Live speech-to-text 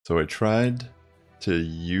So I tried to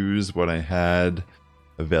use what I had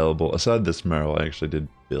available. Aside this Meryl, I actually did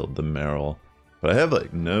build the Meryl. But I have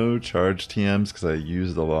like no charge TMs because I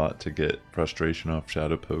used a lot to get frustration off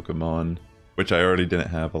Shadow Pokemon, which I already didn't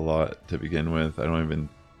have a lot to begin with. Couldn't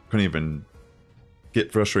even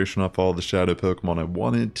get frustration off all the Shadow Pokemon I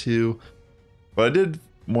wanted to. But I did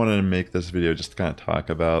want to make this video just to kind of talk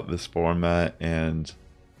about this format and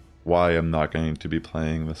why I'm not going to be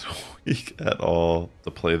playing this week at all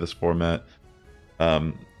to play this format.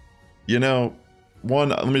 You know,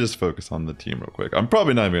 let me just focus on the team real quick. I'm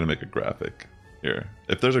probably not even going to make a graphic here.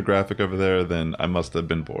 If there's a graphic over there, then I must have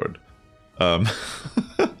been bored. Like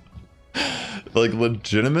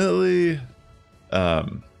legitimately,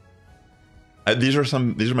 these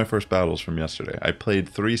are my first battles from yesterday. I played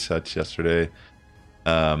 3 sets yesterday,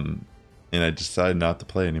 and I decided not to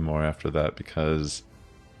play anymore after that because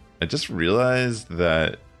I just realized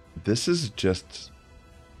that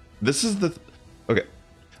okay,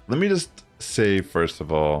 let me just say first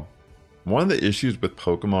of all, one of the issues with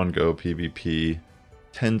Pokemon Go PvP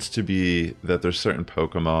tends to be that there's certain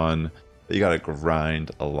Pokemon that you gotta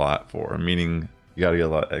grind a lot for, meaning you gotta get a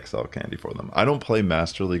lot of XL candy for them. I don't play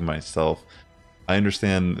Master League myself. I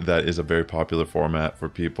understand that is a very popular format for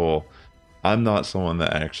people. I'm not someone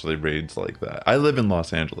that actually raids like that. I live in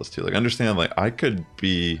Los Angeles too. Like, understand, like, I could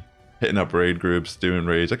be hitting up raid groups, doing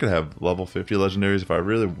raids. I could have level 50 legendaries if I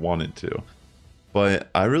really wanted to. But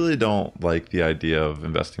I really don't like the idea of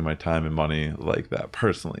investing my time and money like that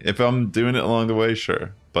personally. If I'm doing it along the way,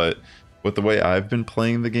 sure. But with the way I've been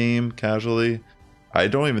playing the game casually, I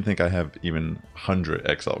don't even think I have even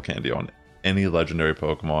 100 XL candy on any legendary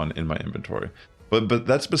Pokemon in my inventory. But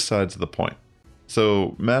that's besides the point.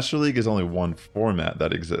 So Master League is only one format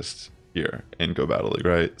that exists here in Go Battle League,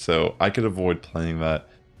 right? So I could avoid playing that,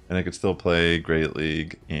 and I could still play Great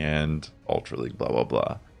League and Ultra League, blah, blah,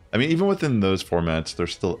 blah. I mean, even within those formats,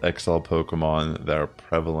 there's still XL Pokemon that are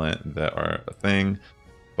prevalent, that are a thing.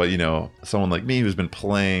 But, you know, someone like me who's been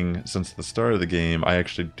playing since the start of the game, I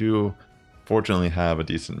actually do fortunately have a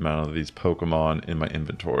decent amount of these Pokemon in my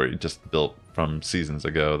inventory, just built from seasons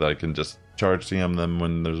ago, that I can just charge TM them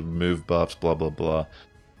when there's move buffs, blah, blah, blah.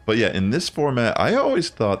 But yeah, in this format, I always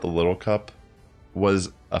thought the Little Cup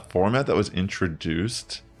was a format that was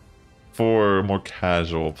introduced for more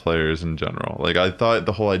casual players in general. Like, I thought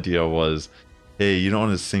the whole idea was, hey, you don't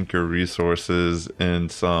want to sink your resources in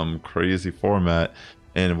some crazy format,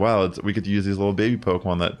 and wow, we could use these little baby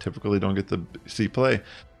Pokemon that typically don't get to see play.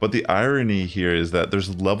 But the irony here is that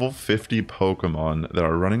there's level 50 Pokemon that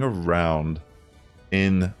are running around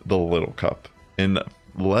in the Little Cup. In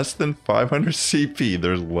less than 500 CP,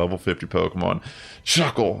 there's level 50 Pokemon.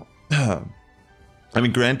 Shuckle! I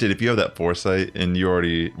mean, granted, if you have that foresight and you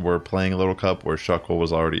already were playing a Little Cup where Shuckle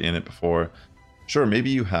was already in it before, sure, maybe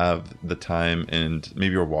you have the time and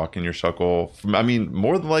maybe you're walking your Shuckle. I mean,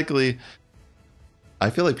 more than likely, I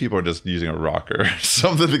feel like people are just using a rocker,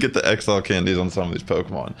 something to get the XL candies on some of these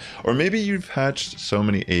Pokemon. Or maybe you've hatched so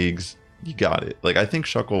many eggs, you got it. Like, I think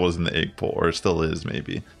Shuckle was in the egg pool, or still is,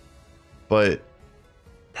 maybe. But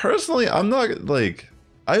personally, I'm not, like,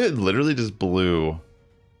 I literally just blew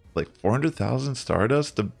like 400,000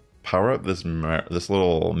 Stardust to power up this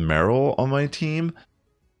little Meryl on my team.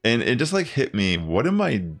 And it just like hit me, what am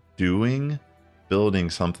I doing building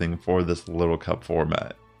something for this Little Cup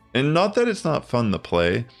format? And not that it's not fun to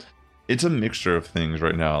play, it's a mixture of things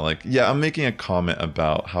right now. Like, yeah, I'm making a comment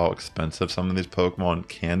about how expensive some of these Pokemon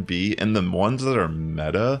can be, and the ones that are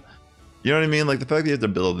meta, you know what I mean? Like, the fact that you have to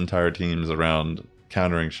build entire teams around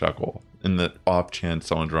countering Shuckle in the off chance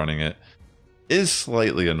someone's running it is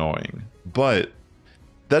slightly annoying. But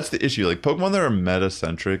that's the issue. Like, Pokemon that are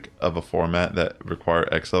meta-centric of a format that require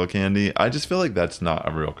XL candy, I just feel like that's not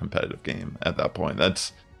a real competitive game at that point.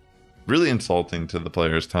 That's really insulting to the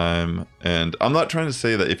player's time. And I'm not trying to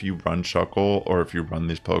say that if you run Shuckle or if you run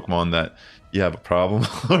these Pokemon that you have a problem,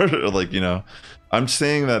 or like, you know, I'm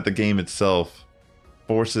saying that the game itself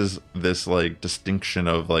forces this like distinction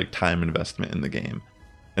of like time investment in the game.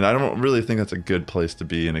 And I don't really think that's a good place to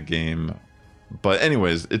be in a game. But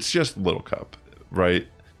anyways, it's just Little Cup, right?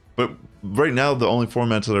 But right now, the only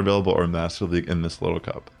formats that are available are Master League in this Little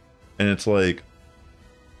Cup. And it's like,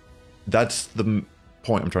 that's the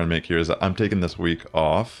point I'm trying to make here, is that I'm taking this week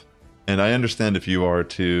off. And I understand if you are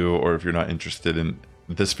too, or if you're not interested in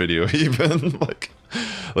this video even. like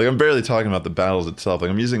I'm barely talking about the battles itself.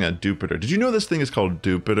 Like, I'm using a Dupiter. Did you know this thing is called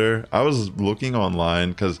Dupiter? I was looking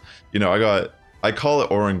online because, you know, I call it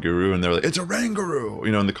Oranguru, and they're like, it's a Rangaroo,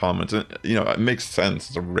 you know, in the comments. And, you know, it makes sense.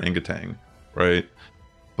 It's a orangutan, right?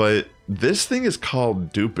 But this thing is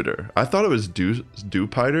called Dupiter. I thought it was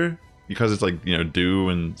Dupiter, because it's like, you know, dew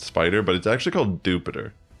and spider, but it's actually called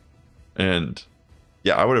Dupiter. And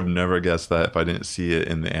yeah, I would have never guessed that if I didn't see it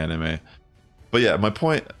in the anime. But yeah, my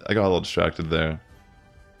point, I got a little distracted there.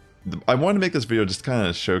 I wanted to make this video just to kind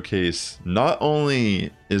of showcase, not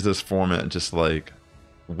only is this format just like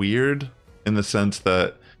weird in the sense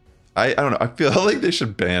that I don't know, I feel like they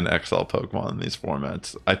should ban XL Pokemon in these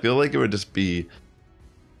formats. I feel like it would just be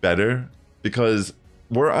better because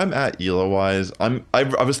where I'm at ELO wise, I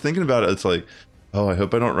was thinking about it, it's like, oh, I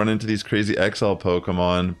hope I don't run into these crazy XL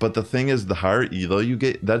Pokemon. But the thing is, the higher ELO you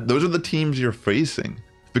get, those are the teams you're facing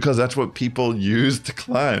because that's what people use to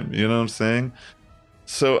climb, you know what I'm saying?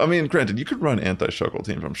 So, I mean, granted, you could run anti-Shuckle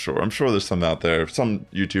teams, I'm sure. I'm sure there's some out there. Some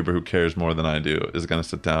YouTuber who cares more than I do is going to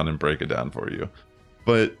sit down and break it down for you.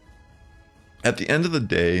 But at the end of the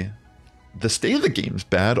day, the state of the game's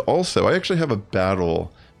bad also. I actually have a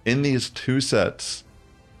battle in these two sets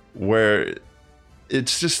where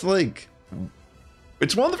it's just like,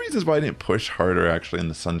 it's one of the reasons why I didn't push harder actually in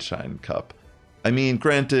the Sunshine Cup. I mean,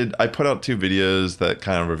 granted, I put out 2 videos that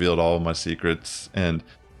kind of revealed all of my secrets, and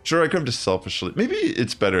sure, I could have just selfishly, maybe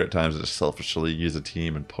it's better at times to just selfishly use a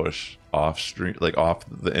team and push off stream, like off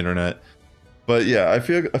the internet. But yeah, I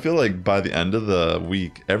feel like by the end of the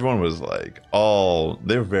week, everyone was like,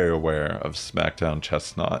 they're very aware of SmackDown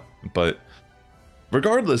Chestnut. But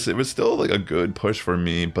regardless, it was still like a good push for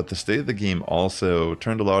me. But the state of the game also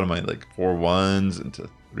turned a lot of my like 4-1s into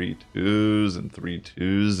 3-2s and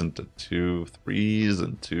 3-2s into 2-3s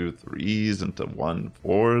and 2-3s into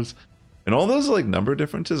 1-4s. And all those like number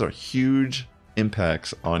differences are huge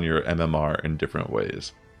impacts on your MMR in different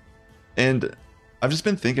ways. And I've just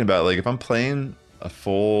been thinking about, like, if I'm playing a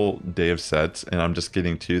full day of sets and I'm just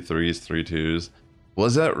getting 2-3s, 3-2s,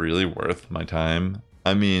 was that really worth my time?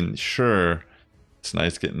 I mean, sure, it's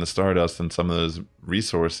nice getting the Stardust and some of those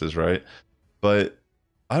resources, right? But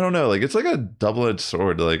I don't know, like, it's like a double-edged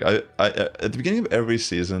sword. Like, I at the beginning of every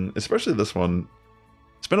season, especially this one,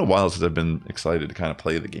 it's been a while since I've been excited to kind of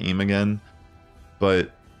play the game again.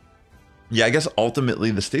 But yeah, I guess ultimately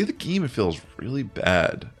the state of the game, it feels really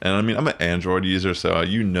bad. And I mean, I'm an Android user, so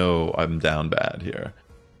you know I'm down bad here.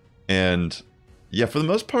 And yeah, for the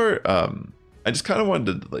most part, I just kind of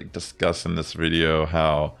wanted to like discuss in this video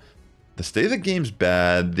how the state of the game's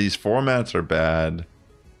bad. These formats are bad.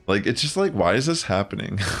 Like, it's just like, why is this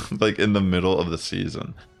happening? Like in the middle of the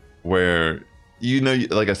season where, you know,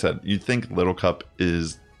 like I said, you think Little Cup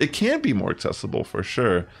it can be more accessible for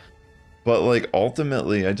sure. But like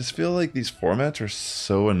ultimately, I just feel like these formats are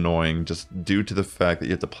so annoying just due to the fact that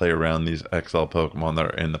you have to play around these XL Pokemon that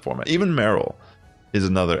are in the format. Even Meryl is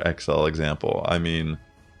another XL example. I mean,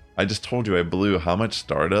 I just told you I blew how much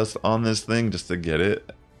Stardust on this thing just to get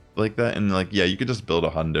it like that. And like, yeah, you could just build a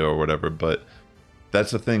hundo or whatever, but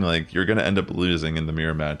that's the thing, like, you're going to end up losing in the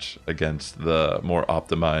mirror match against the more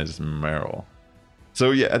optimized Meryl.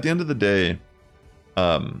 So yeah, at the end of the day,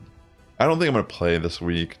 I don't think I'm going to play this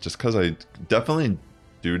week just because I definitely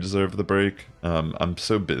do deserve the break. I'm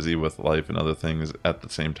so busy with life and other things at the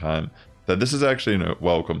same time that this is actually a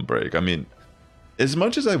welcome break. I mean, as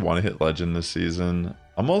much as I want to hit Legend this season,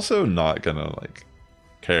 I'm also not going to like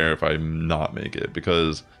care if I not make it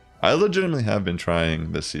because I legitimately have been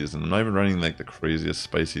trying this season. I'm not even running like the craziest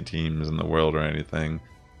spicy teams in the world or anything.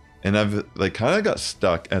 And I've like kind of got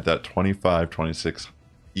stuck at that 25-26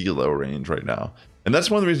 ELO range right now. And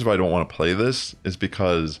that's one of the reasons why I don't want to play this, is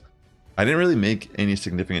because I didn't really make any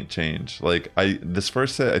significant change. Like, this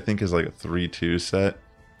first set I think is like a 3-2 set.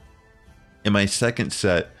 In my second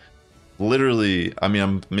set, literally, I mean,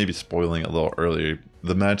 I'm maybe spoiling it a little earlier.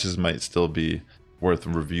 The matches might still be worth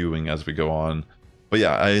reviewing as we go on. But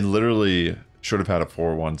yeah, I literally should have had a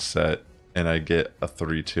 4-1 set and I get a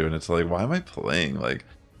 3-2, and it's like, why am I playing? Like,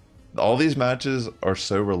 all these matches are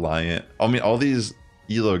so reliant. I mean, all these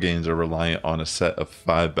ELO games are reliant on a set of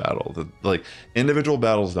 5 battles. Like, individual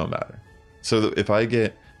battles don't matter. So if I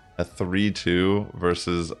get a 3-2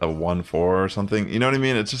 versus a 1-4 or something, you know what I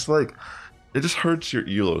mean? It's just like, it just hurts your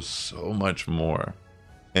ELO so much more.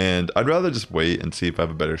 And I'd rather just wait and see if I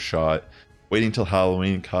have a better shot, waiting till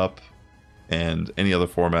Halloween Cup and any other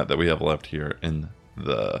format that we have left here in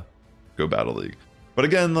the Go Battle League. But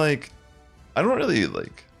again, like, I don't really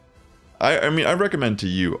like, I mean, I recommend to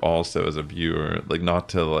you also as a viewer, like, not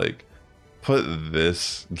to like put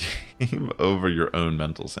this game over your own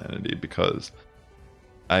mental sanity, because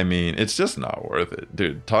I mean, it's just not worth it,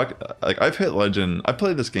 dude. Like, I've hit Legend. I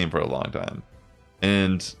played this game for a long time,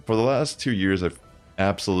 and for the last 2 years, I've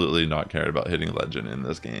absolutely not cared about hitting Legend in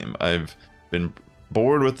this game. I've been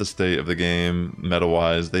bored with the state of the game,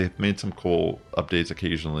 meta-wise. They've made some cool updates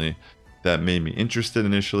occasionally that made me interested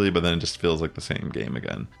initially, but then it just feels like the same game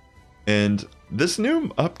again. And this new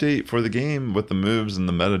update for the game with the moves and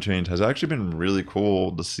the meta change has actually been really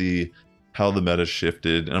cool to see how the meta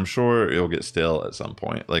shifted. And I'm sure it'll get stale at some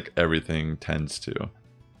point, like everything tends to.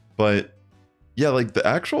 But yeah, like the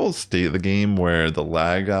actual state of the game where the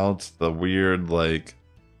lag outs, the weird, like,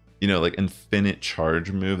 you know, like infinite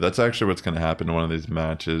charge move, that's actually what's going to happen in one of these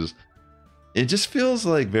matches. It just feels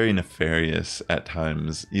like very nefarious at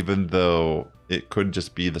times, even though it could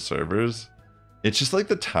just be the servers. It's just like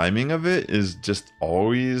the timing of it is just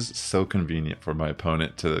always so convenient for my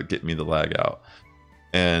opponent to get me the lag out.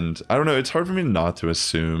 And I don't know, it's hard for me not to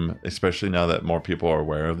assume, especially now that more people are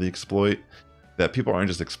aware of the exploit, that people aren't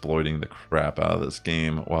just exploiting the crap out of this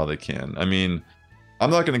game while they can. I mean, I'm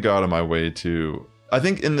not going to go out of my way to... I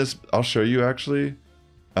think in this... I'll show you actually.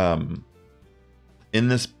 In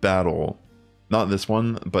this battle, not this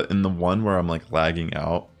one, but in the one where I'm like lagging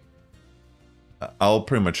out, I'll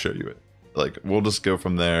pretty much show you it. Like, we'll just go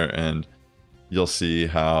from there and you'll see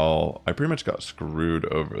how I pretty much got screwed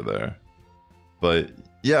over there. But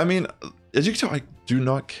yeah, I mean, as you can tell, I do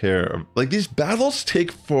not care. Like, these battles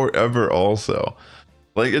take forever also.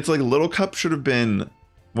 Like, it's like Little Cup should have been...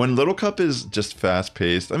 When Little Cup is just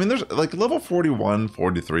fast-paced, I mean, there's like level 41,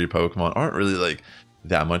 43 Pokemon aren't really like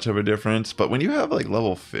that much of a difference. But when you have like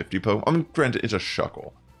level 50 Pokemon, I mean, granted, it's a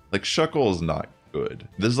Shuckle. Like, Shuckle is not good.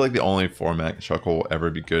 This is like the only format Shuckle will ever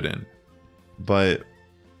be good in. But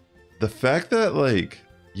the fact that like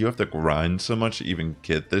you have to grind so much to even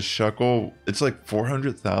get this Shuckle, it's like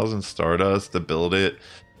 400,000 Stardust to build it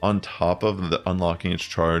on top of the unlocking its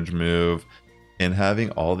charge move and having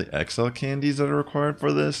all the XL candies that are required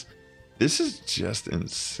for this. This is just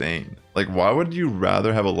insane. Like, why would you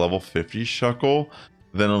rather have a level 50 Shuckle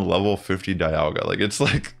than a level 50 Dialga? Like, it's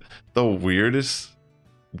like the weirdest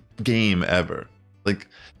game ever. Like,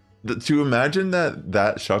 to imagine that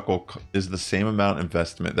that Shuckle is the same amount of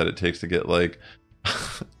investment that it takes to get like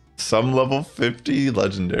some level 50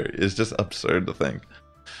 legendary is just absurd to think.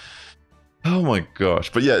 Oh my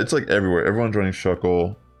gosh. But yeah, it's like everywhere. Everyone's running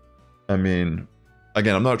Shuckle. I mean,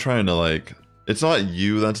 again, I'm not trying to like, it's not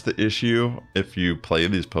you that's the issue. If you play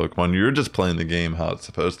these Pokemon, you're just playing the game how it's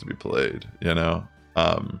supposed to be played, you know?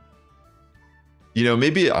 You know,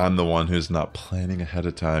 maybe I'm the one who's not planning ahead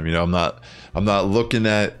of time. You know, I'm not looking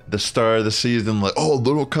at the start of the season like, oh,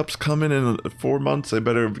 Little Cup's coming in 4 months. I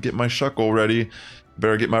better get my Shuckle ready.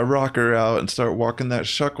 Better get my rocker out and start walking that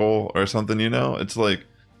Shuckle or something, you know? It's like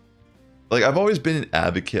I've always been an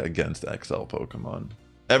advocate against XL Pokemon.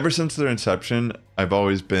 Ever since their inception, I've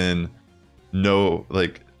always been no XL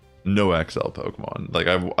Pokemon. Like,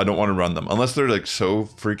 I don't want to run them unless they're like so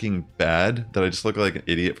freaking bad that I just look like an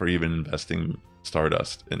idiot for even investing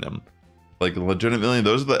Stardust in them. Like, legitimately,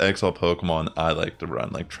 those are the XL Pokemon I like to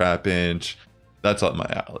run. Like Trapinch, that's up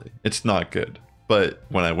my alley. It's not good, but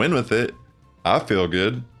when I win with it, I feel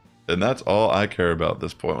good, and that's all I care about at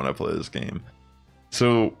this point when I play this game.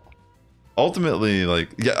 So ultimately, like,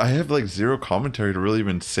 yeah, I have like zero commentary to really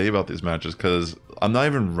even say about these matches because I'm not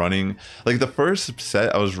even running. Like, the first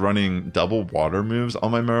set I was running double water moves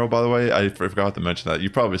on my Meryl, by the way. I forgot to mention that. You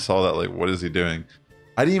probably saw that. Like, what is he doing?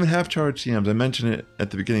 I didn't even have charge TMs. I mentioned it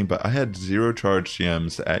at the beginning, but I had 0 charge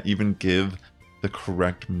TMs to even give the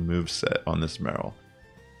correct move set on this Meryl.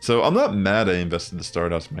 So I'm not mad I invested the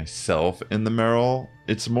Stardust myself in the Meryl.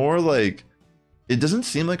 It's more like, it doesn't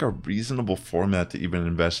seem like a reasonable format to even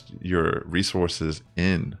invest your resources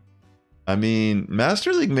in. I mean,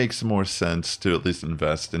 Master League makes more sense to at least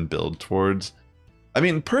invest and build towards. I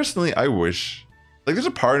mean, personally, I wish, like, there's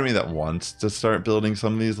a part of me that wants to start building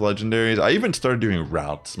some of these legendaries. I even started doing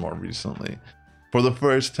routes more recently. For the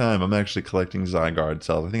first time, I'm actually collecting Zygarde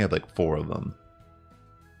cells. I think I have like 4 of them.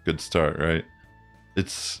 Good start, right?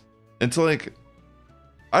 It's like,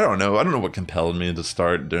 I don't know what compelled me to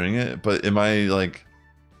start doing it, but am I like,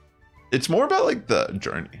 it's more about like the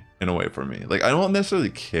journey in a way for me. Like, I don't necessarily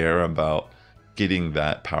care about getting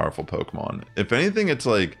that powerful Pokemon. If anything, it's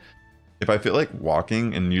like, if I feel like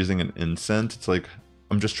walking and using an incense, it's like,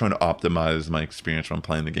 I'm just trying to optimize my experience when I'm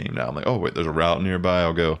playing the game now. I'm like, oh wait, there's a route nearby.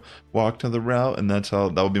 I'll go walk to the route, and that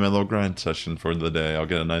will be my little grind session for the day. I'll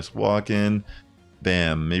get a nice walk in,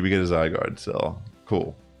 bam, maybe get a Zygarde cell.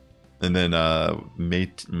 Cool. And then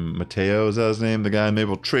Mateo, is that his name? The guy maybe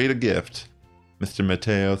will trade a gift. Mr.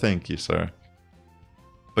 Mateo, thank you, sir.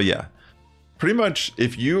 But yeah, pretty much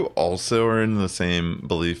if you also are in the same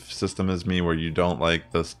belief system as me where you don't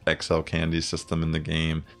like this XL candy system in the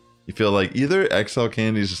game, you feel like either XL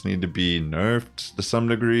candies just need to be nerfed to some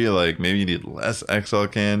degree, like maybe you need less XL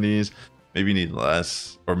candies, maybe you need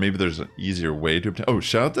less, or maybe there's an easier way to obtain. Oh,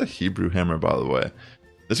 shout out to Hebrew Hammer, by the way.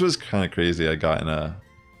 This was kind of crazy. I got in a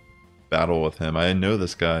battle with him. I know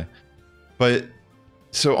this guy. But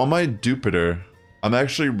so on my Jupiter, I'm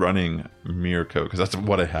actually running Mirko because that's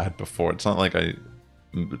what I had before. It's not like I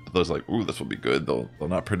was like, ooh, this will be good. They'll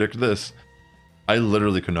not predict this. I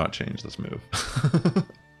literally could not change this move.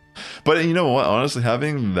 But you know what? Honestly,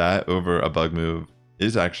 having that over a bug move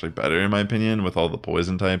is actually better in my opinion with all the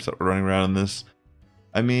poison types that were running around in this.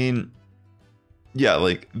 I mean, yeah,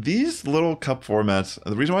 like these little cup formats,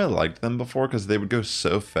 the reason why I liked them before, because they would go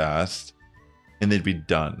so fast and they'd be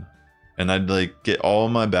done. And I'd like get all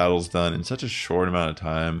my battles done in such a short amount of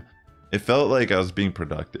time. It felt like I was being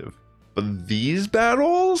productive. But these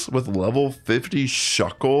battles with level 50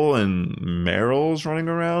 Shuckle and Meryl's running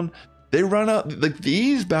around, they run out, like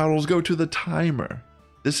these battles go to the timer.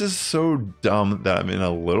 This is so dumb that I'm in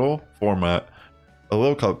a little format, a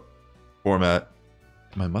little cup format.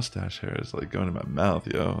 My mustache hair is like going to my mouth,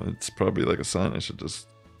 yo. It's probably like a sign I should just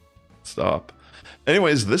stop.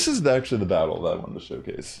 Anyways, this is actually the battle that I wanted to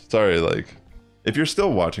showcase. Sorry, like, if you're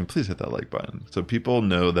still watching, please hit that like button so people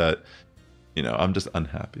know that, you know, I'm just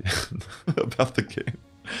unhappy about the game.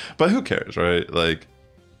 But who cares, right? Like,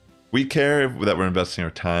 we care that we're investing our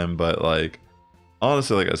time, but like,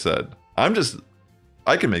 honestly, like I said,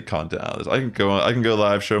 I can make content out of this. I can go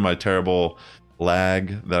live, show my terrible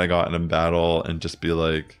lag that I got in a battle, and just be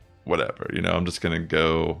like, whatever, you know, I'm just gonna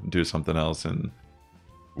go do something else and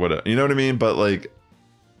whatever, you know what I mean? But like,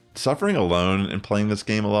 suffering alone and playing this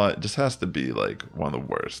game a lot just has to be like one of the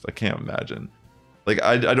worst. I can't imagine. Like,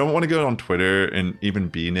 I don't want to go on Twitter and even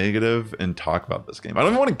be negative and talk about this game. I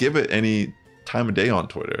don't even want to give it any time of day on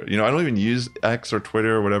Twitter. You know, I don't even use X or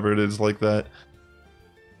Twitter or whatever it is like that.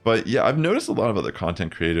 But yeah, I've noticed a lot of other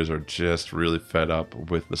content creators are just really fed up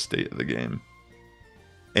with the state of the game.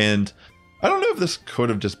 And I don't know if this could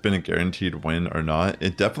have just been a guaranteed win or not.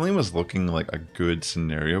 It definitely was looking like a good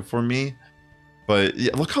scenario for me. But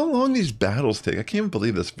yeah, look how long these battles take. I can't even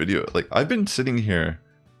believe this video. Like, I've been sitting here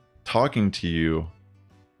talking to you.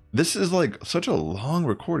 This is like such a long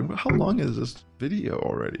recording. How long is this video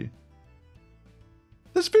already?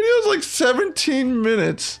 This video is like 17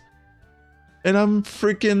 minutes. And I'm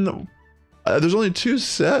freaking... there's only 2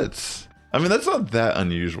 sets. I mean, that's not that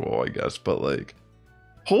unusual, I guess. But like,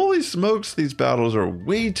 holy smokes, these battles are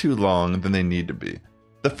way too long than they need to be.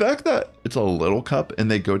 The fact that it's a little cup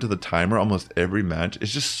and they go to the timer almost every match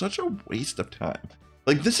is just such a waste of time.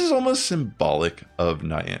 Like, this is almost symbolic of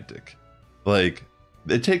Niantic. Like,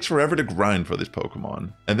 it takes forever to grind for these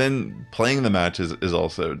Pokemon. And then playing the matches is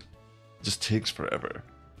also just takes forever.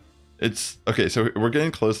 It's okay, so we're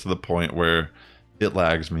getting close to the point where it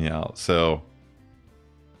lags me out. So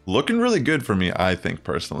looking really good for me, I think,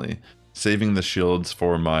 personally. Saving the shields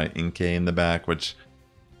for my Inkay in the back, which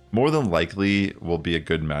more than likely will be a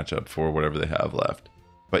good matchup for whatever they have left.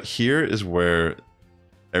 But here is where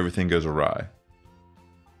everything goes awry.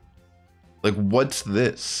 Like, what's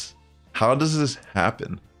this? How does this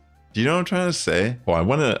happen? Do you know what I'm trying to say? Well,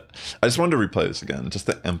 I just wanted to replay this again just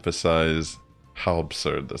to emphasize how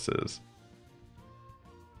absurd this is.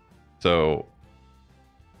 So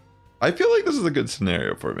I feel like this is a good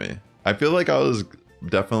scenario for me. I feel like I was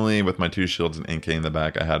definitely with my 2 shields and Inkay in the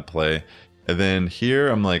back, I had play. And then here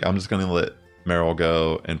I'm like, I'm just gonna let Meryl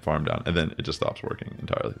go and farm down, and then it just stops working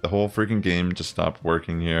entirely. The whole freaking game just stopped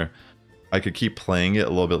working here. I could keep playing it a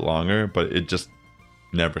little bit longer, but it just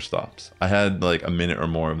never stops. I had like a minute or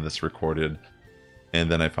more of this recorded,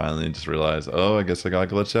 and then I finally just realized, oh, I guess I got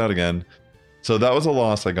glitched out again. So that was a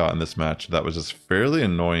loss I got in this match. That was just fairly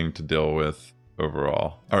annoying to deal with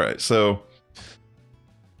overall. All right, so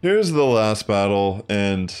here's the last battle,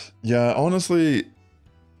 and yeah, honestly,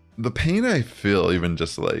 the pain I feel even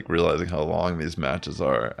just like realizing how long these matches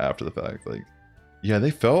are after the fact, like, yeah,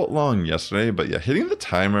 they felt long yesterday, but yeah, hitting the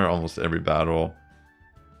timer almost every battle,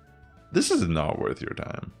 this is not worth your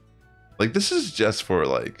time. Like, this is just for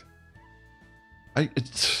like, I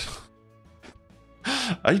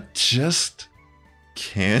just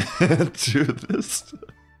can't do this.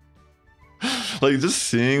 Like, just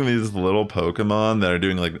seeing these little Pokemon that are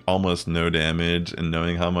doing like almost no damage and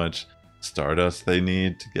knowing how much Stardust they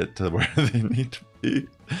need to get to where they need to be,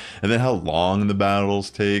 and then how long the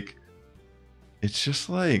battles take, it's just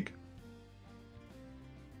like,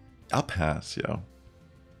 I'll pass, yo.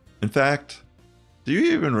 In fact, do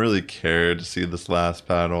you even really care to see this last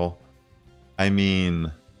battle? I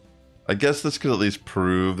mean, I guess this could at least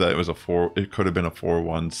prove that it could have been a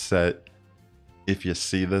 4-1 set if you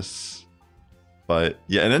see this. But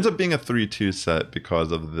yeah, it ends up being a 3-2 set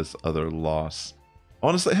because of this other loss.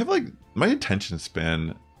 Honestly, I have like, my attention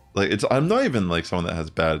span, like, I'm not even like someone that has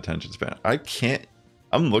bad attention span.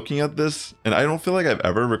 I'm looking at this and I don't feel like I've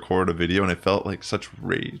ever recorded a video and I felt like such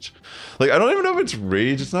rage. Like, I don't even know if it's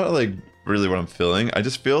rage. It's not like really what I'm feeling. I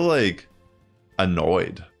just feel like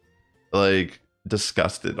annoyed, like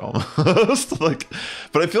disgusted almost. Like,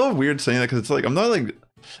 but I feel weird saying that because it's like I'm not like,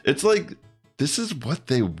 it's like this is what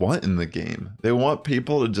they want in the game. They want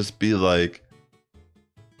people to just be like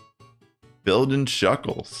building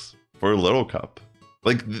shuckles for Little Cup.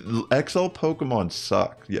 Like XL Pokemon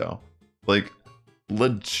suck, yo. Like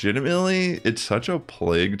legitimately, it's such a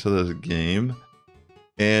plague to this game.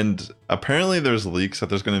 And apparently there's leaks that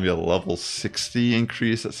there's going to be a level 60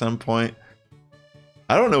 increase at some point.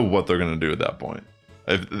 I don't know what they're going to do at that point.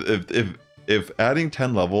 If adding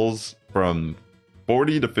 10 levels from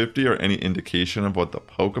 40 to 50 are any indication of what the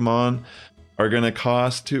Pokemon are going to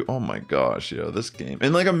cost to, oh my gosh, yo, this game.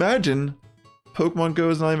 And like imagine Pokemon Go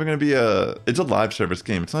is not even going to be it's a live service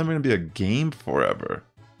game. It's not even going to be a game forever.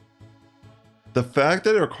 The fact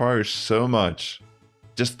that it requires so much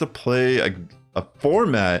just to play a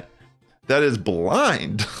format that is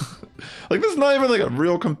blind. Like this is not even like a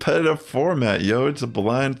real competitive format, yo. It's a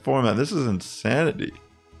blind format. This is insanity.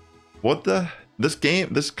 What the?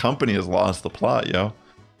 This company has lost the plot, yo.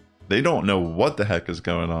 They don't know what the heck is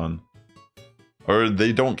going on. Or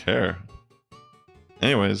they don't care.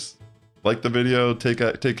 Anyways, like the video, take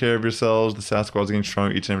care of yourselves. The Sass Squad is getting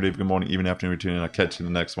stronger each and every day. Good morning, even after you tune in. I'll catch you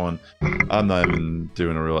in the next one. I'm not even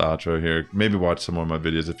doing a real outro here. Maybe watch some more of my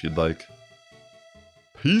videos if you'd like.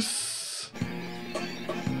 Peace.